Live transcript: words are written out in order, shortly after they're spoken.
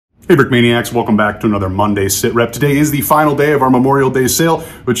Hey Brickmaniacs, welcome back to another Monday Sit Rep. Today is the final day of our Memorial Day sale,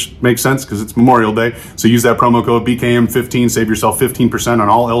 which makes sense because it's Memorial Day. So use that promo code BKM15, save yourself 15% on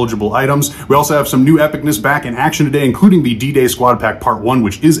all eligible items. We also have some new epicness back in action today, including the D-Day Squad Pack Part 1,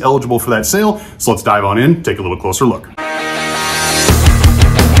 which is eligible for that sale. So let's dive on in, take a little closer look.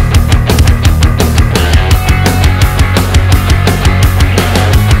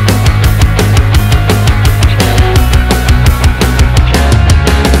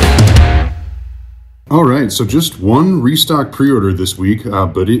 All right, so just one restock pre-order this week,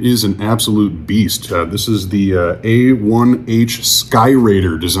 but it is an absolute beast. This is the A-1H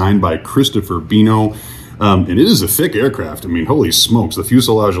Skyraider designed by Christopher Bino. And it is a thick aircraft. I mean, holy smokes, the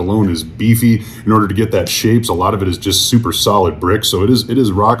fuselage alone is beefy. In order to get that shape, a lot of it is just super solid brick. So it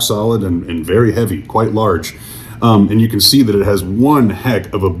is rock solid and very heavy, quite large. And you can see that it has one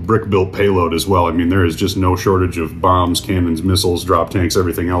heck of a brick-built payload as well. I mean, there is just no shortage of bombs, cannons, missiles, drop tanks,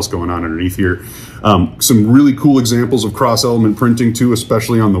 everything else going on underneath here. Some really cool examples of cross-element printing too,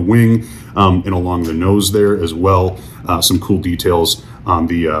 especially on the wing and along the nose there as well. Some cool details on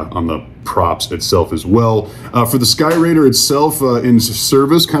the props itself as well. For the Skyraider itself in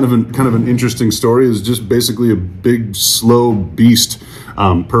service, kind of an interesting story. Is just basically a big, slow beast.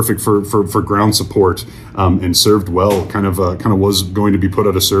 Perfect for ground support and served well. Kind of was going to be put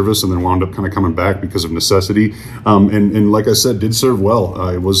out of service and then wound up kind of coming back because of necessity. And like I said, did serve well.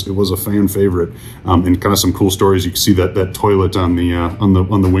 It was a fan favorite. And kind of some cool stories. You can see that toilet on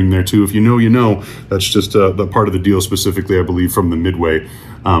the wing there too. If you know, you know. That's just the part of the deal specifically, I believe, from the Midway.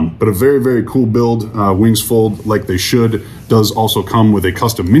 But a very, very cool build. Wings fold like they should. Does also come with a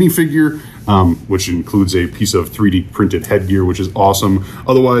custom minifigure, which includes a piece of 3D printed headgear, which is awesome.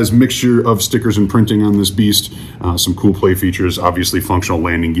 Otherwise, mixture of stickers and printing on this beast. Some cool play features, obviously functional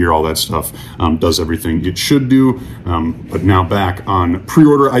landing gear, all that stuff. Does everything it should do. But now back on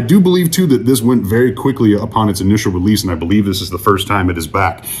pre-order. I do believe too that this went very quickly upon its initial release, and I believe this is the first time it is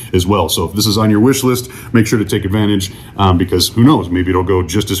back as well. So if this is on your wish list, make sure to take advantage because who knows, maybe it'll go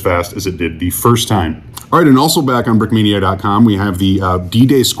just as fast as it did the first time. All right, and also back on brickmania.com, we have the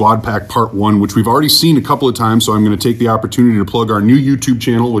D-Day Squad Pack Part 1, which we've already seen a couple of times, so I'm going to take the opportunity to plug our new YouTube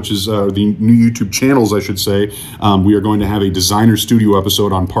channel, which is the new YouTube channels, I should say. We are going to have a Designer Studio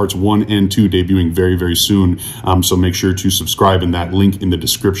episode on Parts 1 and 2 debuting very, very soon, so make sure to subscribe in that link in the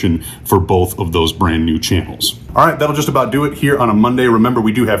description for both of those brand new channels. All right, that'll just about do it here on a Monday. Remember,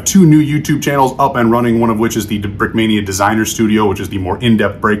 we do have two new YouTube channels up and running, one of which is the Brickmania Designer Studio, which is the more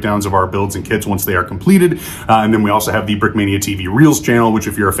in-depth breakdowns of our builds and kits once they are completed. And then we also have the Brickmania TV Reels channel, which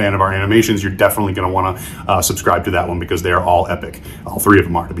if you're a fan of our animations, you're definitely going to want to subscribe to that one because they are all epic. All three of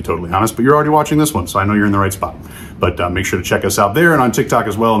them are, to be totally honest, but you're already watching this one, so I know you're in the right spot. But make sure to check us out there and on TikTok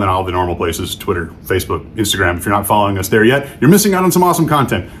as well, and then all the normal places, Twitter, Facebook, Instagram. If you're not following us there yet, you're missing out on some awesome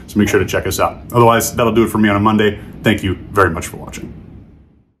content, so make sure to check us out. Otherwise, that'll do it for me on a Monday. Thank you very much for watching.